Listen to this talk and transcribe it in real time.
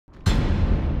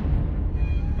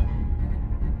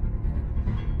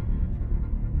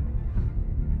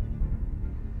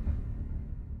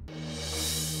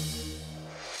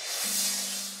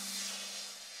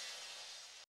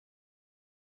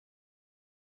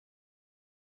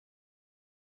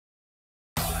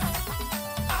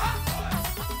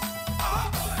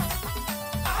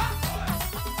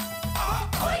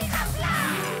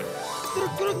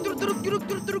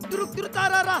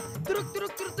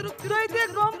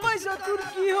গম পাইছ তোৰ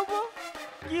কি হ'ব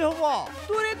কি হ'ব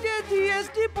তোৰ এতিয়া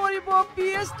জিএসটি পৰিব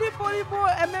পিএসটি পৰিব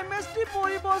এমএমএসটি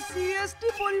পৰিব সিএসটি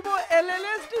পৰিব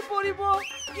এলএলএসটি পৰিব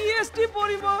টিএসটি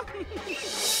পৰিব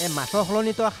এ মাছৰ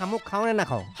হলনি তই শামুক খাও নে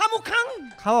নাখাও শামুক খাং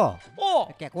খাও অ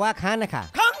কেকুৱা খা নে খা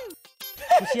খাং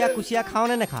কুচিয়া খাও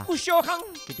নে নেখা কুচিয়া খাং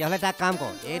তেতিয়াহ'লে তাক কাম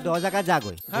কৰ এই দ জাগাত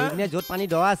যাগৈ এইপিনে য'ত পানী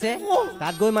দ আছে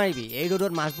তাত গৈ মাৰিবি এই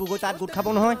ৰ'দত মাছবোৰ গৈ তাত গোট খাব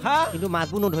নহয় কিন্তু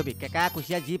মাছবোৰ নধৰিবি কেঁকা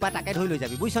কুচিয়া যি পা তাকে ধৰি লৈ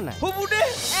যাবি বুজিছ নাই হ'ব দে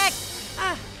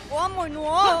অ মইনো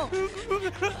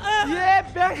এ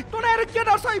বেগ তোনে আৰু কি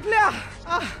দছ ইফলে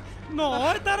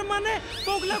নহয় তাৰ মানে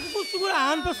তোগলা কুকুৰ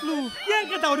আন পছলু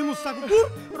কেনকে দাউৰি মুছা কুকুৰ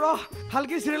ৰ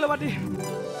ভালকে চিৰিল বাটি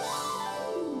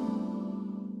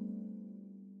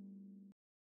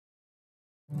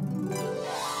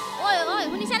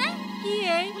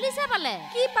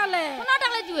কি পালে কোনা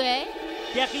টাকলে দিৱে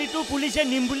টেকলিটো পুলিচে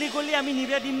নিম বুলি কলি আমি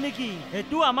নিবে দিম নেকি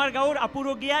এটো আমাৰ গাঁৱৰ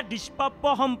আপুৰগিয়া নিষ্পাপ্য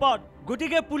সম্পদ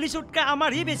গটিকে পুলিচ উঠকে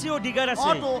আমাৰ হি বেছি অধিকাৰ আছে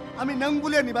অটো আমি নং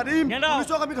বুলি নিবা দিম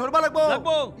পুলিচক আমি ধৰবা লাগব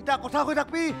ইটা কথা কই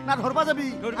থাকবি না ধৰবা যাবি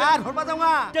ধৰবা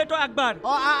যাওঙা তে তো একবাৰ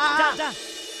যা যা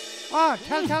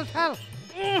ঠেল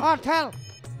ঠেল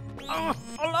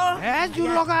আল্লাহ হে জুৰ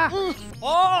লগা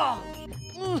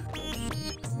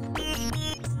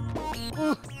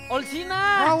অলছিনা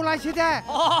ওলাইছি দে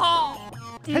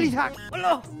খেলি থাক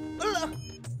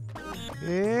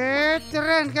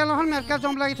ট্ৰেইন কেলহন মেৰকা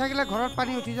জম লাগি থাকিলে ঘৰত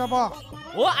পানী উঠি যাব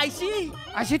ও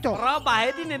আইছি তো ৰ বাহে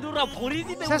দি নেদু ৰ ভৰি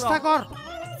দি চেষ্টা কৰ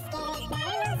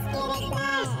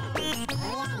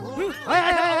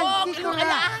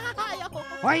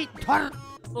ধৰ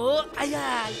ও আয়া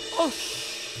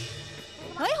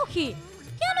হয় হকি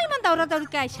কেন ইমান দাউৰা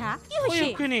দাউৰিকে আইছা কি হৈছে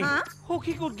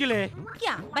হকি ক'ত গিলে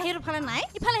কিয়া বাহিৰৰ ফালে নাই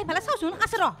ইফালে চাওচোন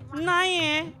আছে ৰ নাই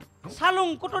চালুং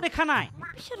কত দেখা নাই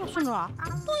পিছে ৰচোন ৰ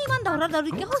তুই ইমান দাউৰা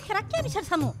দাউৰিকে হকিৰা কি বিচাৰ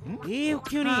চামু এই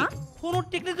হকিনি ফোনত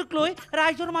টেকনিক লৈ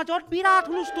ৰাইজৰ মাজত বিৰাট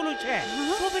হুলস্থুল হৈছে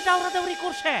সবে দাউৰা দাউৰি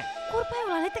কৰছে কৰ পাই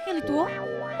ওলালে টেকেলি তো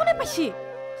কোনে পাইছি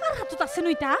কাৰ হাতত আছে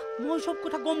নইতা মই সব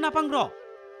কথা গম নাপাং ৰ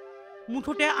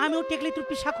মুঠতে আমিও টেকলিটোৰ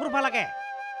পিছা কৰবা লাগে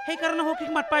সেইকাৰণে হকিক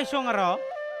মাত পাইছং আৰু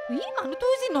ই মানুহ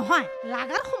তুই যি নহয়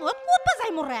লাগাৰ সময়ত ক'ত বা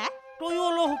যাই মৰে তইও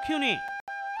ল হকিনি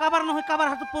কাবাৰ নহয় কাবাৰ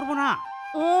হাতত পৰব না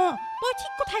তই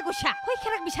ঠিক কথাই কৈছা হৈ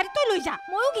খেৰাক বিচাৰি তই লৈ যা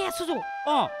ময়ো গে আছো যো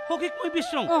হকিক মই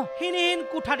বিচৰং হিনেন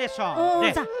কোঠা দেছ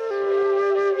যা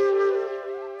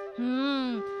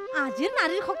আজিৰ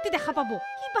নাৰীৰ শক্তি দেখা পাব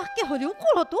কিবাকে হলেও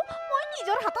কলতো মই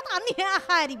নিজৰ হাতত আনিহে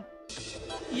আশা এৰিম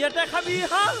ইয়াতে খাবি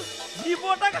হা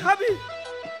জীবটা খাবি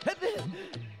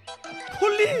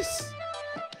পুলিচ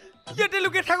ইয়াতে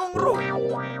লুকে থাকং ৰো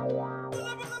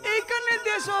এইকাৰণে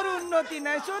দেশৰ উন্নতি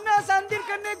নাই সোনা শান্তিৰ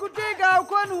কাৰণে গোটেই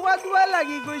গাঁওখন হুৱা দুৱা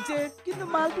লাগি গৈছে কিন্তু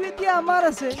মালটো এতিয়া আমাৰ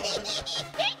আছে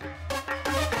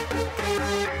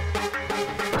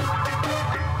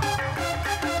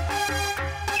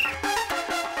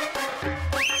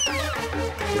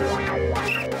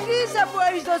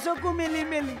চকু মেলি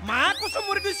মেলি মা কসু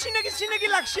মুরগি সিনাকি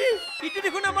লাগছি ইটি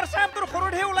দেখুন আমার সাহেব তোর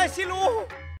খরড হে ওলাইছিল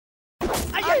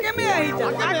আগে মে আই যা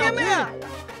আগে মে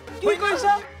কি কইছ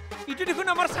ইটি দেখুন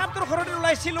আমার সাহেব তোর খরড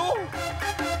ওলাইছিল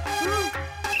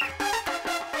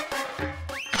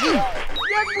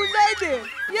এক বুঝাই দে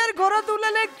ইয়ার ঘরত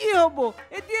উলালে কি হবো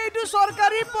এটি এটু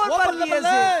সরকারি পদ পালি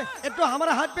আছে এটো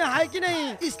हमारा हाथ में है कि नहीं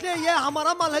इसलिए ये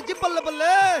हमारा माल है जी बल्ले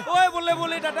बल्ले ওই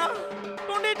বলে দাদা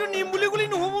তোনে এটু নিমবুলি গুলি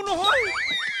নহবো নহয়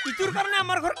ইটোৰ কাৰণে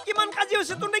আমাৰ ঘৰ কিমান কাজি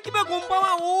হৈছে তোনে কিবা গম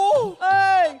পাৱা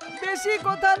এই বেছি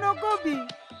কথা নকবি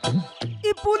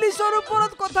ই পুলিচৰ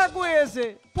ওপৰত কথা কৈ আছে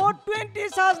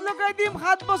 420 চাৰ্জ লগাই দিম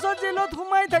 7 বছৰ জেলত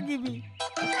সোমাই থাকিবি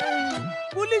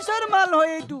পুলিচৰ মাল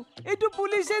হয় এইটো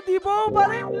পুলিচে দিবও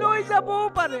পাৰে লৈ যাবও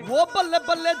পাৰে ও বল্লে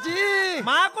বল্লে জি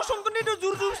মা কসম তোনে এটু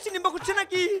জোৰ জোৰ চিনিব খুজিছে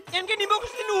নাকি এনকে নিব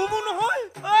খুজিলে নহবো নহয়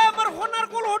আমাৰ সোণাৰ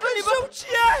কল হটো নিব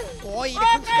খুজিছে ওই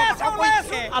দেখুন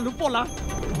আলু পলা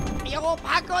ইও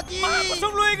ভাগজি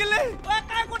কসম লৈ গেলে ওই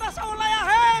কাই কোটা চাওলাই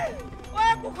আহে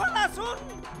ওই কুখলা শুন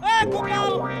ওই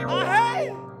কুকাল আহে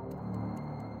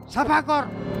সাফা কর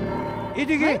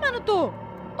এদিকে মানুহ তো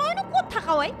তইনো ক'ত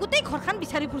থাকা ওই গোটেই ঘৰখান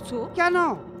বিচাৰি ফুৰছো কেন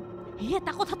এই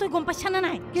এটা কথা তই গম পাইছা না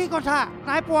নাই কি কথা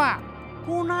নাই পোৱা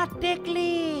কোনা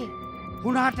টেকলি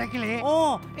শুনা থাকিলে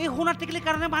এই শুনা টেকলি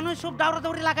কাৰণে মানুহ সব দাউৰা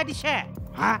দাউৰি লাগাই দিছে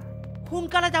হা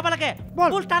সোনকালে যাব লাগে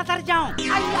বল তাড়াতাড়ি যাও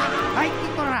ভাই কি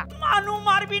কৰা মানুহ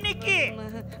মাৰবি নেকি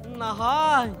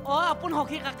নহয় আপোন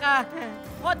হকি কাকা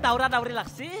দাউৰা দাউৰি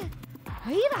লাগছি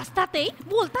এই ৰাস্তাতেই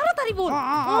বল তাড়াতাড়ি বল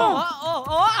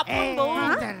আপোন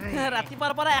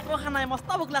ৰাতিপুৱাৰ পৰা একো খানাই মস্ত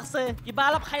ভোক লাগছে কিবা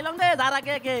অলপ খাই লম দে যাৰ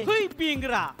আগে হুই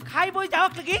পিংৰা খাই বই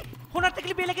যাওক লাগি সোণাৰ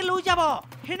টেকেলি বেলেগে লৈ যাব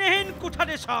হেনেহেন কোঠা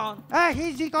দেচোন সি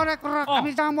যি কৰে কৰক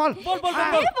আমি যাওঁ বল বল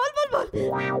বল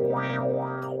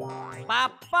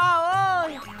বাপ্পা ঐ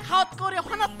খাওত কৰি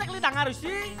সোণাৰ টেকেলি ডাঙৰ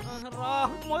হৈছে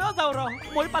ময়ো যাওঁ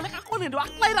মই পালে কাকো নিদো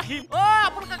আকলাই ৰাখিম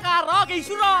আপোন কাকা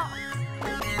গৈছো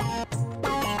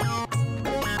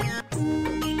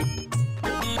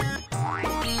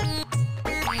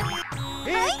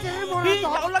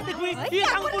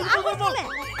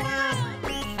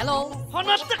হেল্ল'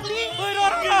 সোণাৰ টেকেলি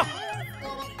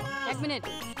এক মিনিট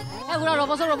খুৰা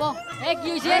ৰ'ব কি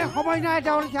হৈছে সময় নাই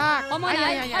যাওঁ সময়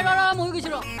নাই মই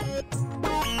গৈছো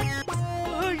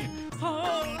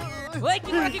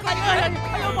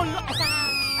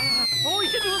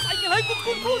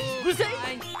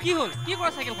কি হ'ল কি কৰা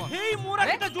চাইকেলখন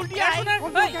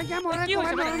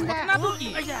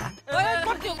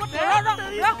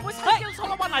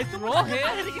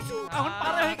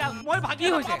মই ভাগি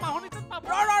হৈছে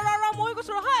মই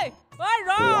গৈছো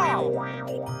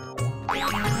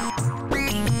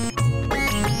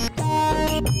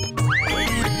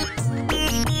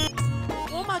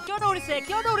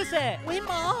কিয় দৌৰিছে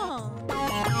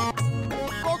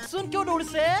কওকচোন কিয়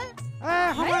দৌৰিছে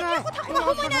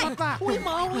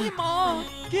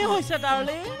কি হৈছে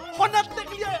ডাৰ্লিং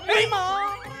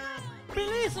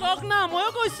প্লিজ ৰখ না ময়ো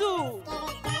কৈছো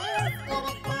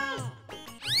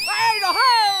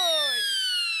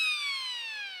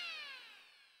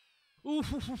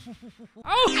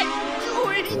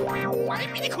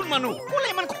মানুহ কলে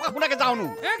ইমান খোকা খোলাকে যাওনো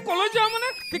কলৈ যাওঁ মানে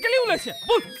টেকেলি ওলাইছে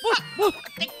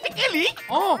টেকেলি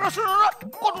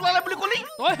ক'ত ওলালে বুলি কলি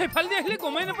তই সেইফালে আহিলে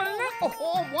গমেই নাপালি নে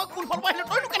মই কোনফালৰ পৰা আহিলো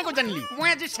তইনো কেনেকৈ জানিলি মই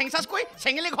আজি চেংচাচ কৈ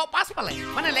চেঙেলি ঘৰ পাছ পালে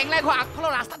মানে লেংলাই ঘৰ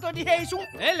আগফালৰ ৰাস্তাটো দিহে আহিছো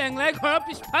এই লেংলাই ঘৰৰ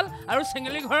পিছফাল আৰু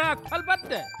চেঙেলি ঘৰৰ আগফাল বাদ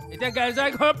দে এতিয়া গাৰ্জাই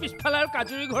ঘৰৰ পিছফাল আৰু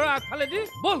কাজুৰি ঘৰৰ আগফালে দি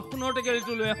বল সোণৰ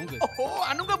টেকেলিটো লৈ আহোঁগে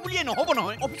আনুগা বুলিয়ে নহ'ব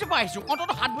নহয় অফিচৰ পৰা আহিছো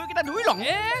অন্ততঃ হাত ভৰিকেইটা ধুই লওঁ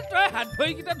তই হাত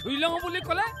ভৰিকেইটা ধুই লওঁ বুলি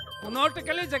ক'লে সোণৰ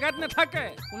টেকেলি জেগাত নাথাকে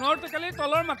সোণৰ টেকেলি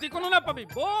তলৰ মাটিকণো নাপাবি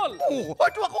বল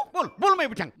হয়তো আকৌ বল মাৰি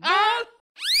পঠাং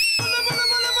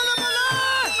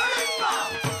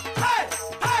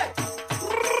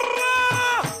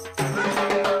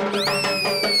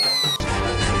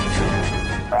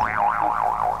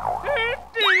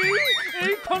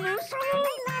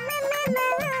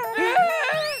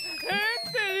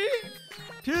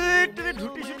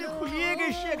ধুতি চুটি খুলিয়ে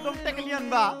গৈছে একদম টেকেলি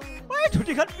আনবা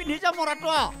ধুতিখন পিন্ধি যা মৰাটো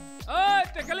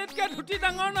টেকেলিতকে ধুতি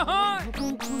ডাঙৰ নহয়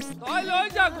তই লৈ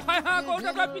যা গোসাঁই হাঁহ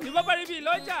কওঁতে তই পিন্ধিব পাৰিবি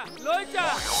লৈ যা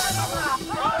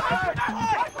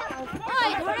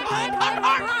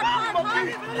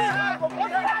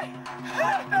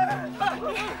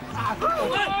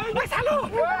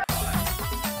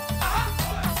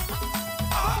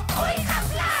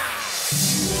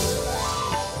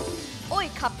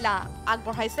Khapla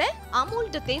আগবঢ়াইছে Amul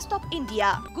the Taste of India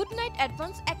Good Night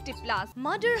Advance Active Plus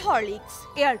Mother Horlicks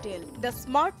Airtel The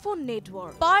Smartphone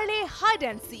Network Parley Hide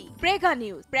and Seek Prega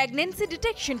News Pregnancy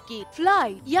Detection Kit Fly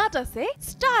ইয়াত আছে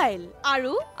Style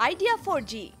আৰু Idea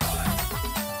 4G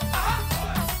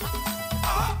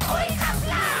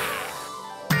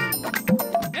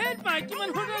মাইকী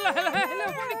মানুহৰ লাহে লাহে আহিলে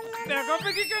হ'ব নেকি বেগৰ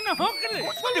পেকি কে নহওক কেলে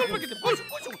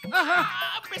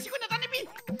বেছিকৈ নাটানিবি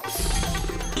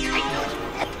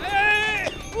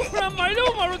মাৰিলেও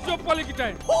মাৰো জব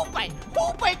পালিকেইটাই সৌ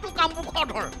পাই তোৰ কামবোৰ খৰ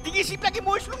ডিঙি চিপ লাগি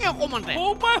মৰিছিলোঙে অকণমানতে সৌ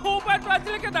পাই তই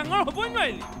আজিলৈকে ডাঙৰ হ'বই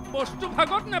নোৱাৰিলি বস্তু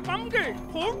ভাগত নাপামগে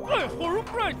সৰু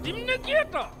পৰাই দিম নেকি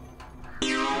এটা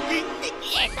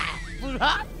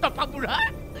বুঢ়া তপা বুঢ়া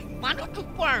মানুহ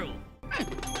চুপ আৰু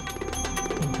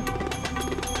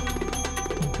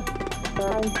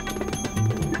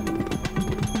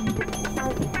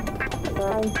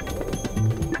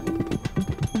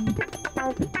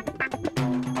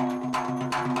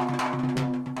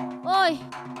ঐ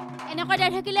এনেকৈ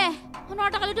যাই থাকিলে সোণৰ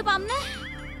টেকেলিটো পাম নে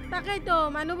তাকেইতো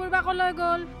মানুহবোৰ বা কলৈ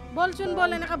গ'ল বলচোন বল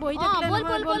এনেকা বহি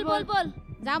থাকিলে বল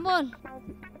যাম বল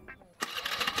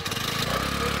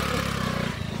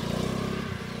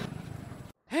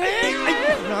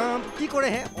কি কৰে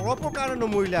হে অলপৰ কাৰণে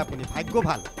নমৰিলে আপুনি ভাগ্য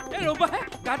ভাল ৰ'বা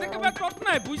গাতে কিবা তত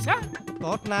নাই বুইছা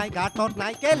তত নাই গা তত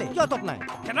নাই কেলে কিয় তত নাই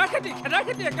খেদা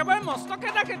খেতি একেবাৰে মস্ত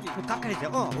খেদা খেতি কাক খেদিছে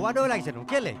হোৱা দৌৰ লাগিছে নো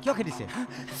কেলে কিয় খেদিছে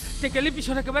টেকেলি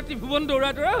পিছত একেবাৰে ত্ৰিভুৱন দৌৰা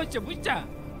হৈছে বুজিছা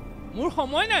মোৰ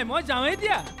সময় নাই মই যাওঁৱেই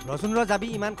দিয়া ৰচোন যাবি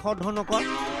ইমান খৰ ধৰ নকৰ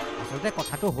আচলতে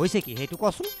কথাটো হৈছে কি সেইটো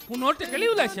কচোন পুনৰ টেকেলি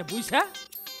ওলাইছে বুজিছা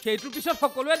সেইটোৰ পিছত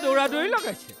সকলোৱে দৌৰা দৌৰি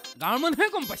লগাইছে গাঁৱৰ মানুহে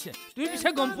গম পাইছে তুমি পিছে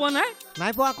গম পোৱা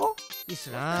নাই পোৱা আকৌ ইছ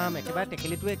ৰাম একেবাৰে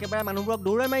টেকেলিটো একেবাৰে মানুহবোৰক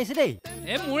দৌৰাই মাৰিছে দেই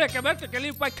এ মোৰ একেবাৰে টেকেলি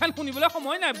উপাখ্যান শুনিবলৈ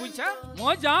সময় নাই বুজিছা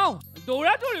মই যাওঁ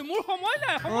দৌৰা দৌৰি মোৰ সময়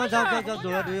নাই যাওক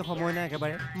দৌৰা দৌৰি সময় নাই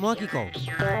একেবাৰে মই কি কওঁ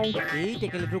এই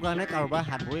টেকেলিটোৰ কাৰণে কাৰোবাৰ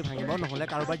হাত ভৰি ভাঙিব নহ'লে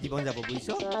কাৰোবাৰ জীৱন যাব বুজিছ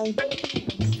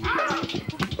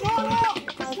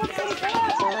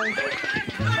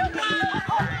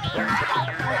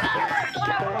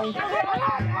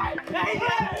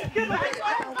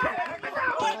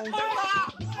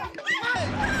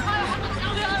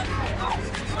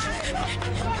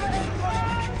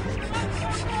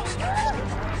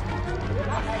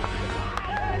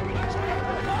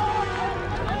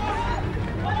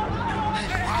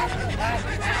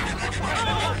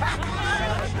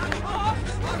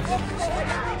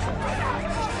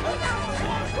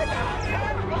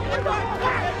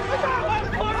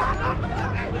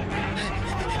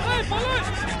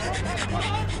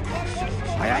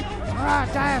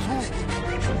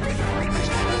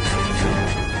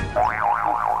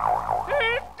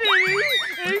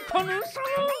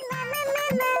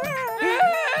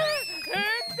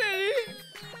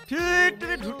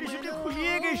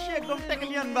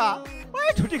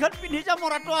ধুতিখন পিন্ধি যা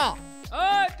মৰাটো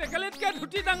টেকেলিতকে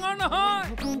ধুতি ডাঙৰ নহয়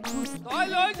তই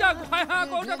লৈ যা গোসাঁই হাঁহ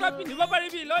কওঁতে তই পিন্ধিব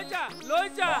পাৰিবি লৈ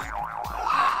যা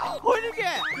হয় নেকি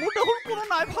মোৰ দেখোন কোনো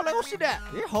নাই ভালে কৈছি দে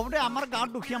এই হ'ব দে আমাৰ গাঁৱত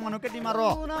দুখীয়া মানুহকে দিম আৰু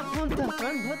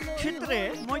চিত্ৰে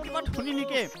মই কিবা ধুনি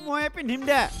নেকি মই পিন্ধিম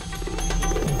দে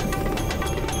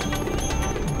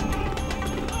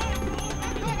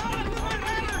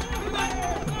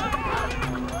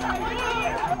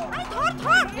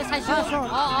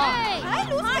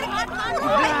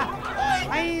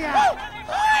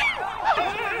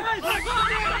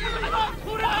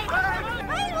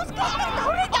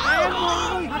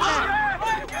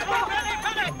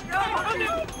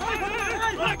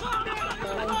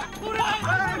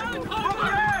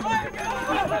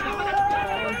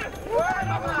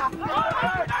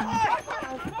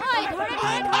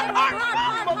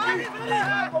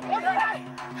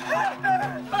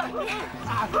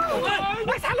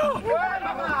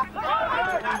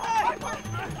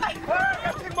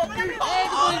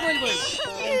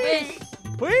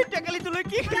টেকেলিটোলৈ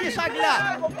কি খেলি চাগিলা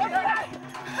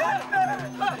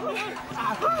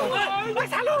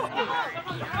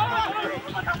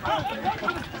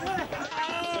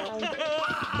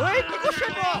কি কৈছে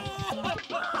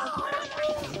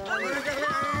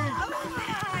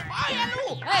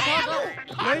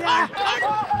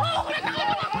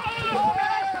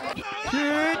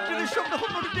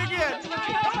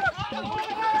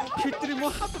খিত্ৰী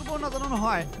মই সাঁতুৰিব নাজানো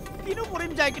নহয় কিনো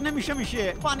কৰিম যাই কিনে মিছে মিছে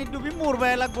পানীত ডুবি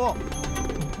মৰবাই লাগব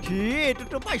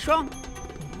এইটোতো পাইছ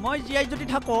মই জীয়াই যদি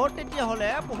থাকো তেতিয়াহ'লে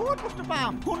বহুত বস্তু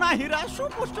পাম সোণা হীৰা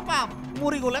চব বস্তু পাম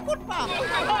মৰি গ'লে ক'ত পাম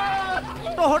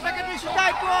তহঁতাকে দিছো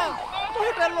যাই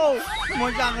তহঁতে লওঁ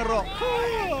মই যাং ৰ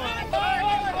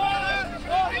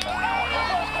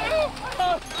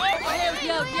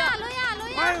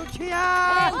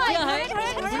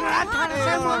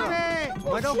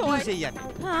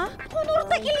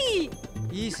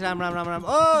ইছ ৰাম ৰাম ৰাম ৰাম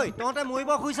ঐ তহঁতে মৰিব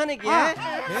খুজিছ নেকি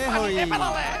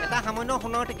এটা সামান্য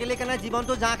সোণৰ টেকেলি কাৰণে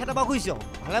জীৱনটো জাঁ খেদাব খুজিছ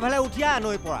ভালে ভালে উঠিয়া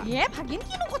নৈ পৰা ভাগিন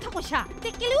কিনো কথা কৈছা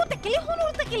টেকেলিও টেকেলি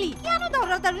সোণৰ টেকেলি কিয়নো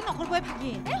দৌৰা দৌৰি নকৰিবই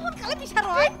ভাগিন সোনকালে বিচাৰ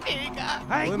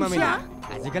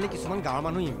আজিকালি কিছুমান গাঁৱৰ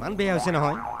মানুহ ইমান বেয়া হৈছে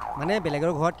নহয় মানে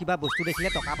বেলেগৰ ঘৰত কিবা বস্তু দেখিলে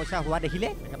টকা পইচা হোৱা দেখিলে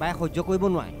একেবাৰে সহ্য কৰিব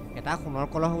নোৱাৰে এটা সোণৰ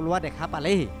কলহ ওলোৱা দেখা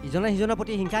পালেহি ইজনে সিজনৰ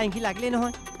প্ৰতি হিংসা হিংসি লাগিলেই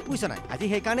নহয় বুজিছ নাই আজি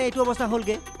সেইকাৰণে এইটো অৱস্থা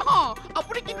হ'লগে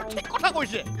আপুনি কিন্তু ঠিক কথা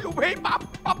কৈছে লোভেই পাপ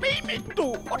পাপেই মৃত্যু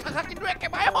কথাষাৰ কিন্তু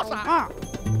একেবাৰে সঁচা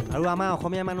আৰু আমাৰ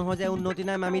অসমীয়া মানুহৰ যে উন্নতি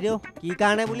নাই মামীদেউ কি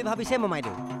কাৰণে বুলি ভাবিছে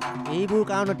মমাইদেউ এইবোৰ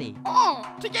কাৰণতেই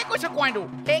ঠিকেই কৈছে কোৱাইদেউ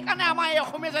সেইকাৰণে আমাৰ এই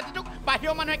অসমীয়া জাতিটোক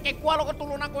বাহিৰৰ মানুহে কেঁকুৱাৰ লগত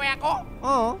তুলনা কৰে আকৌ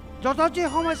যত যি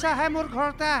সমস্যা আহে মোৰ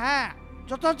ঘৰতে আহে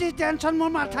যত যি টেনচন মোৰ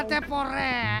মাথাতে পৰে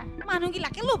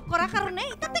মানুহগিলাকে লোভ কৰাৰ কাৰণে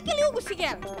এটা টেকেলিও গুচি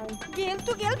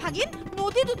গেলটো গেল ভাগিন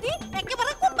নদী দুটি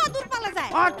একেবাৰে কোনবা দূৰ পালে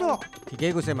যায়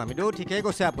ঠিকেই কৈছে মামীদেউ ঠিকেই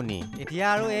কৈছে আপুনি এতিয়া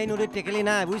আৰু এই নদীত টেকেলি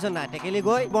নাই বুজিছ নাই টেকেলি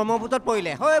গৈ ব্ৰহ্মপুত্ৰত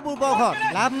পৰিলে হয় বুৰ্বকহঁত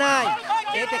লাভ নাই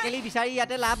এই টেকেলি বিচাৰি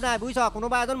ইয়াতে লাভ নাই বুজিছ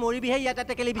কোনোবা এজন মৰিবিহে ইয়াতে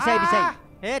টেকেলি বিচাৰি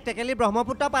এই টেকেলি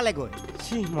ব্ৰহ্মপুত্ৰ পালেগৈ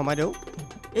চি মমাইদেউ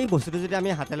এই বস্তুটো যদি আমি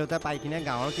হাতে লতে পাই কিনে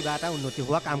গাঁৱৰ কিবা এটা উন্নতি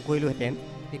হোৱা কাম কৰিলোহেঁতেন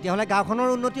তেতিয়াহ'লে গাঁওখনৰ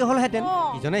উন্নতি হ'লহেঁতেন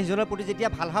ইজনে সিজনৰ প্ৰতি যেতিয়া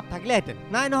ভাল ভাৱ থাকিলেহেঁতেন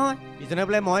নাই নহয় ইজনে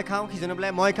বোলে মই খাওঁ সিজনে বোলে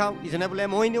মই খাওঁ ইজনে বোলে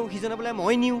মই নিওঁ সিজনে বোলে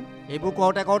মই নিওঁ এইবোৰ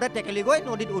কৰোঁতে কৰোঁতে টেকেলি গৈ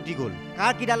নদীত উটি গ'ল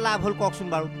কাৰ কিডাল লাভ হ'ল কওকচোন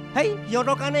বাৰু হেই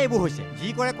সিহঁতৰ কাৰণে এইবোৰ হৈছে যি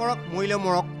কৰে কৰক মৰিলেও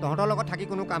মৰক তহঁতৰ লগত থাকি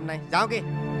কোনো কাম নাই যাওঁগে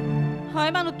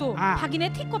হয় মানুহটো ভাগিনে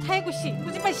ঠিক কথাই কৈছি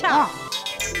বুজি পাইছা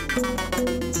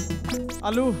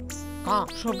আলু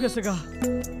সব গেছে গা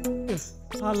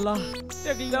আল্লাহ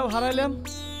টেকলিটা হারাইলাম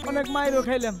অনেক মাইরও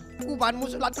খাইলাম কুবান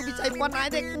মছলাটো বিচাৰি পোৱা নাই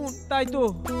দেখোন তাই তো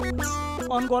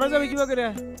অন ঘৰে যাবে কিবা কৰে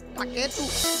তাকেতো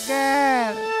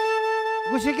গেল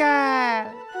গুচি গেল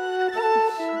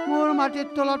মোৰ মাটিৰ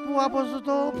তলত পোৱা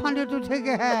বস্তুটো পানীত উঠি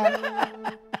গেল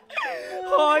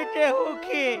হয়তে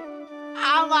সুখী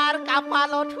আমাৰ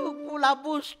কপালত সুখ বোলা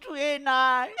বস্তুৱে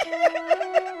নাই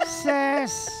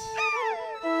শেষ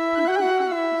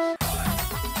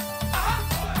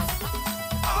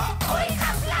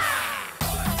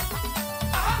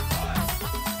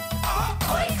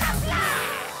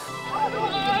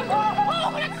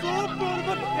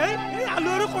আলু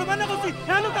আৰু কৰবা না কৈছি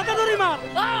হেনো তাতে ধৰি মাৰ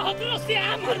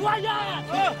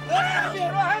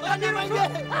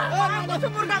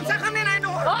মোৰ গামছা খানে নাই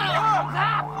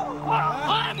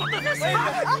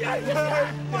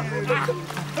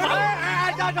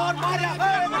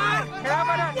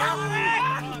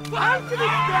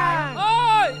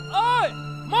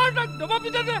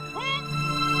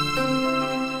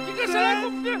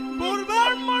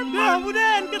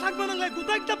এনকে থাকবো নালাগে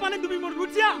গোটা একটা পানী ডুবি মর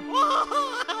বুঝিয়া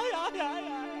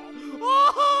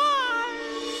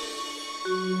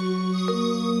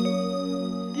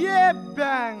ইয়ে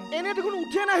ব্যাং এনে দেখুন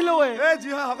উঠে নাহিল এ জি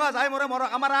হয় হকা যাই মরে মরক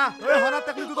আমারা ওই হনা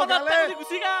তাকলি তো গেলে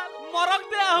গুছি গেল মরক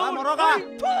দে মরক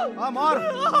মর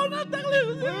হনা তাকলি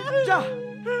যা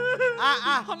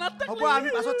হ'ব আমি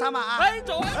পাছত চাম এই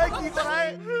কি কৰাই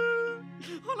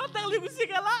হনা তাকলি গুছি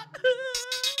গেলা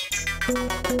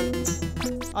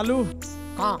আলু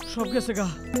সব গেছে গা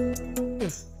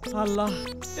আল্লাহ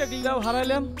টেকলিটাও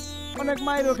হারাইলাম অনেক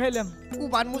মাইরও খাইলাম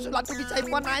কুবান মছলাটো বিচাৰি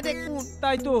পোৱা নাই দেখোন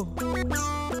তাই তো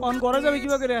অন ঘরে যাবে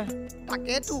কিবা করে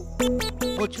তাকেতো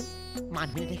বলছো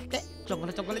মানুহে দেখতে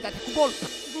জঙ্গলে জঙ্গলে যাই থাকো বল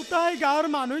গোটাই গাঁৱৰ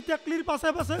মানুহ টেকলিৰ পাছে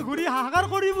পাছে ঘূৰি হাহাকাৰ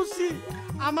কৰি বুঝছি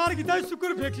আমাৰ গিটাই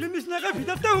চুকুৰ ভেকলিন নিচিনাকে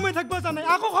ভিতৰতে সোমাই থাকিব জানে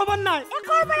আকৌ খবৰ নাই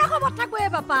একৰ পৰা খবৰ থাকবো এ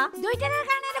বাপা দুইটাৰ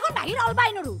কাৰণে দেখোন বাহিৰ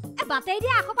অলবাই নৰু এ বাটেই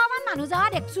দিয়া আকৌ পামান মানুহ যাৱা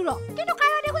দেখছো ৰ কিন্তু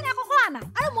কায়ো দেখোন একো কোৱা নাই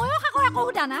আৰু ময়ো কাকো একো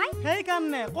সুধা নাই সেই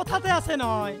কাৰণে কথাতে আছে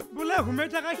নহয় বোলে সোমাই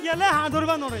থকা শিয়ালে হাঁহ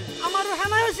ধৰবা নৰে আমাৰো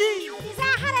হেনাই হৈছি পিছে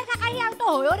আহাৰে থকা শিয়ালটো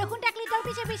হৈও দেখোন টেকলিটোৰ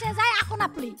পিছে পিছে যায় আকৌ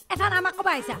নাপলি এটা নামাক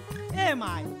কবা আহিছা এ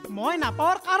মাই মই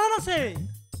নাপাৱাৰ কাৰণ আছে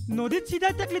নদীত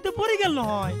চিধাই টেকলিটো পৰি গেল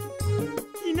নহয়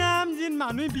কি নাম যেন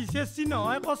মানুহ বিশেষি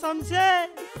নহয় কচামছে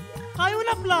কায়ো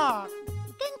নাপলাক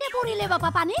কেনকে পৰিলে বাপা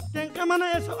পানীত কেনকে মানে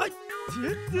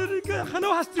এখনো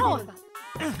শাস্তি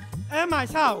এ মাই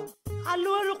চাও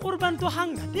আলু আৰু কোৰবানটো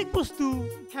সাংঘাতিক বস্তু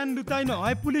হেন দুটাই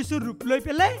নহয় পুলিচৰ ৰূপ লৈ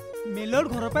পেলাই মেলৰ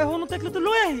ঘৰৰ পৰাই হনো টেকলিটো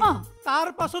লৈ আহি তাৰ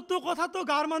পাছতো কথাটো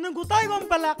গাঁৱৰ মানুহ গোটাই গম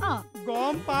পালাক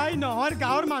গম পাই নহয়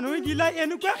গাঁৱৰ মানুহ গিলাই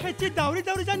এনেকুৱা খেতিত দাউৰি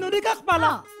দাউৰি যায় নদীৰ কাষ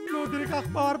পালা নদীৰ কাষ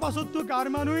পাৱাৰ পাছতো গাঁৱৰ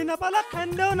মানুহে নাপালাক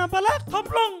খেন্দেও নাপালাক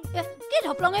থপলং কি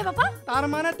থপলং এ বাপা তাৰ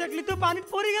মানে টেকলিটো পানীত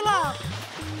পৰি গেলা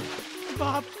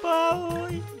বাপ্পা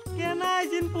ঐ কেনাই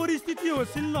যেন পৰিস্থিতি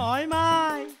হৈছিল নহয়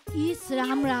মাই ইছ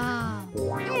ৰাম ৰাম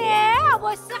এ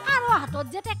অৱশ্যে কাৰো হাতত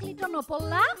যে টেকলিটো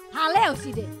নপল্লা ভালে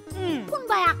হৈছি দে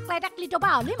কোনবাই আকলাই টেকলিটো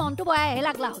পাহলি মনটো বয়াহে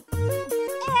লাগলা হ'ল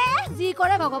এ যি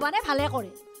কৰে ভগৱানে ভালে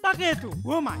কৰে তাকেতো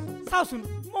ও মাই চাওচোন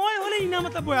মই হলে ইনাম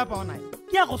এটা বয়া পোৱা নাই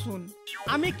কিয়া কচোন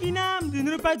আমি কি নাম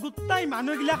দিনৰ পৰাই গোটাই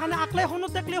মানুহগিলাখানে আকলাই হনো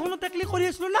টেকলি কৰি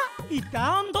আছিলো না ইটা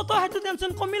অন্তত সেইটো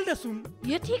টেনচন কমিল দেচোন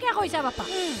ইয়ে ঠিকে কৈছা বাপা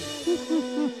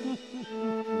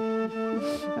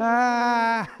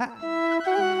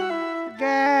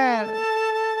গেল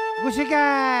গুচি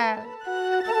গেল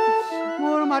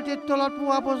মোৰ মাটিৰ তলত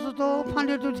পোৱা বস্তুটো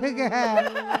পানীত উঠি গেল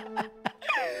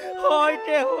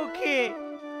হয়তে সুখী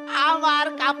আমাৰ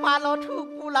কপালত সুখ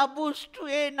বোলা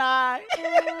বস্তুৱে নাই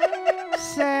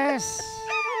শেষ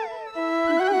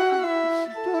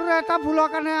তোৰ এটা ভুলৰ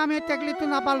কাৰণে আমি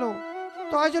টেকলিটো নাপালো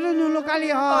তই যদি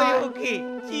নুলুকালি হয়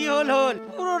কি হল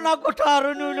পুৰণা কথা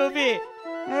আৰু নুলবি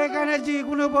সেইকাৰণে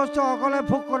যিকোনো বস্তু সকলোৱে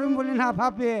ভোগ কৰিম বুলি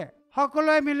নাভাবে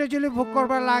সকলোৱে মিলি জুলি ভোগ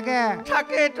কৰিব লাগে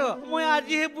তাকেতো মই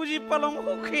আজিহে বুজি পালং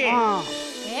সুখী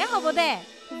এ হ'ব দে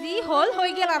যি হল হৈ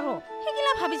গেল আৰু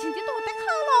সেইগিলা ভাবি চিন্তি তহঁতে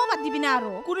খাওয়া লওয়া বাদ দিবি না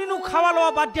আৰু কোনেনো খাওয়া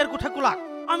লওয়া বাদ দিয়ার কথা কোলা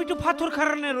আমি তো ভাতর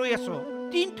কারণে রই আছো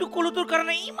তিনটু কলুটোর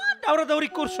কারণে ইমান দাউরা দাউরি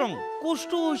করছং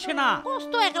কষ্ট হইছে না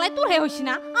কষ্ট একলাই তোৰহে হৈছি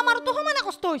না আমাৰো তো সমানে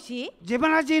কষ্ট হৈছি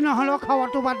জীৱন যি নহলেও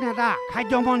খাৱাটো বাদ নেদা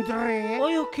খাদ্য মন্ত্ৰী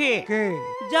ওই ওকে কে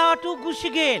যাওয়াটো গুছি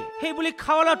গেল সেই বলি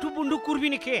খাওয়ালাটো বন্ধু করবি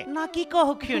নাকি না কি কহ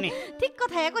খিয়নি ঠিক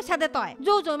কথাহে কৈছা দে তই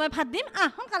যৌ মই ভাত দিম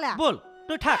সোনকালে বল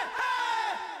তুই থাক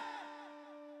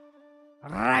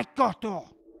ৰাক্ষসটো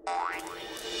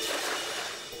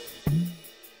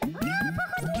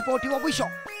উঠিব বুজিছ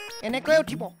এনেকৈ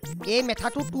উঠিব এই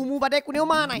মেথাটো তুমু বাদে কোনেও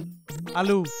মা নাই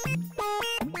আলু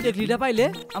টেকলিটা পাইলে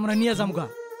আমরা নিয়ে যাম গা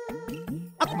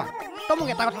আকমা তই মোক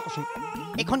এটা কথা কচোন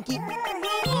এখন কি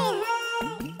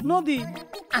নদী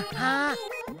আহা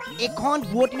এখন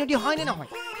বুৱতী নদী হয় নে নহয়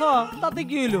তাতে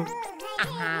কি হইলো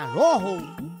আহা ৰ হৌ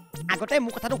আগতে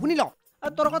মোৰ কথাটো শুনি ল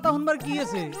তোৰ কথা শুনবাৰ কি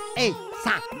আছে এই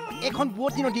চা এখন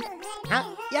বুৱতী নদী হা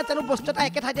ইয়াত জানো বস্তু এটা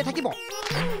একে ঠাইতে থাকিব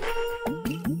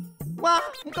ৱা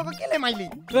মোক আকৌ কেলে মাৰিলি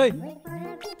এই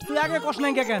তুই আগে কষ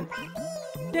নাই কেন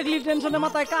টেকলি টেনশনে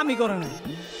মাথায় কামই করে না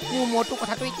মোৰ মোৰটো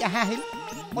কথাটো এতিয়াহে আহিল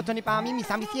অথনি পৰা আমি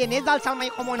মিছামিছি এনে জাল চাল মাৰি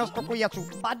সময় নষ্ট কৰি আছো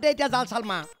বাদ দে এতিয়া জাল চাল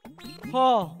মা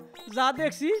যা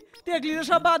দেখছি টেকলিরে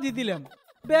সব বাদ দিয়ে দিলাম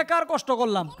বেকার কষ্ট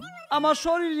করলাম আমার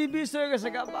শরীর বিষ হয়ে গেছে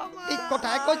বাবা ঠিক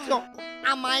কথাই কৈছ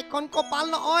আমাৰ এখন কপাল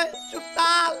নহয়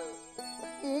চোতাল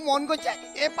মোৰ মন গৈছে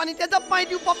এই পানীতে যাব পাই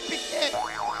দিওঁ পপিকে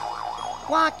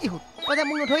কোৱা কি হ'ল তই যে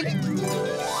মোক নধৰিলি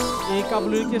এই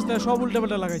কাবুলির কেসটা সব উল্টা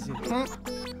পাল্টা লাগাইছে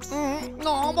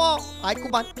নহ'ব আই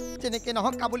কোবান যেনেকে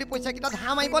নহওক কাবুলি পইচাকেইটা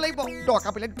ধাৰ মাৰিব লাগিব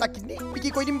দৰকাৰ পৰিলে দুটা কিডনী বিক্ৰী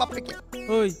কৰি দিম বাপেকে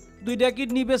ওই দুইটা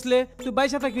কিডনি বেচলে তুই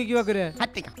বাইসা থাকবি কিবা করে হাত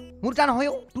টেকা মোৰ তাৰ নহয়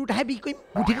তোৰ তাহে বিক্ৰী কৰিম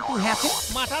বুদ্ধিটো তোৰহে আছে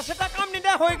মাথা সেটা কাম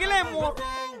নিদা হয়ে গেলে মোৰ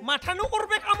মাথানো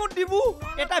কৰবে কামত দিব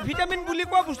এটা ভিটামিন বুলি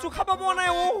কোৱা বস্তু খাব পোৱা নাই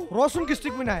ৰচোন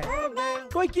কিস্তিক মিনাই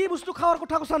তই কি বস্তু খাওয়াৰ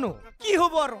কথা কৈছানো কি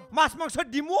হব আৰ মাছ মাংস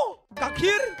ডিমো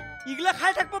গাখীৰ ইগলা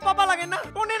খাই থাকব পাবা লাগে না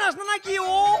কোনে নাচনা না কি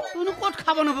তুনো ক'ত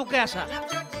খাব নবকে আছা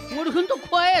মোৰ দেখোন তো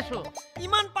খুৱাই আছো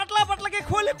ইমান পাতলা পাতলাকে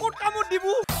খোৱালে ক'ত কামত দিব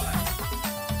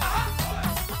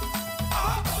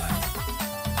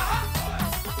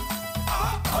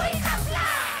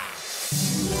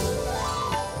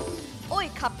Oi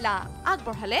Khapla,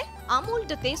 আগবঢ়ালে Amul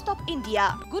the Taste of India,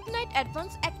 Good Night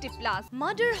Advance Active Plus,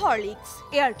 Mother Horlicks,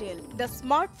 Airtel, the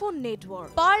Smartphone Network,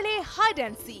 Parle Hide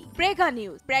and Seek, Prega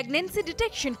News, Pregnancy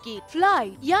Detection Kit, Fly,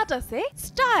 ইয়াত আছে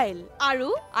Style, আৰু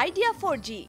Idea 4G.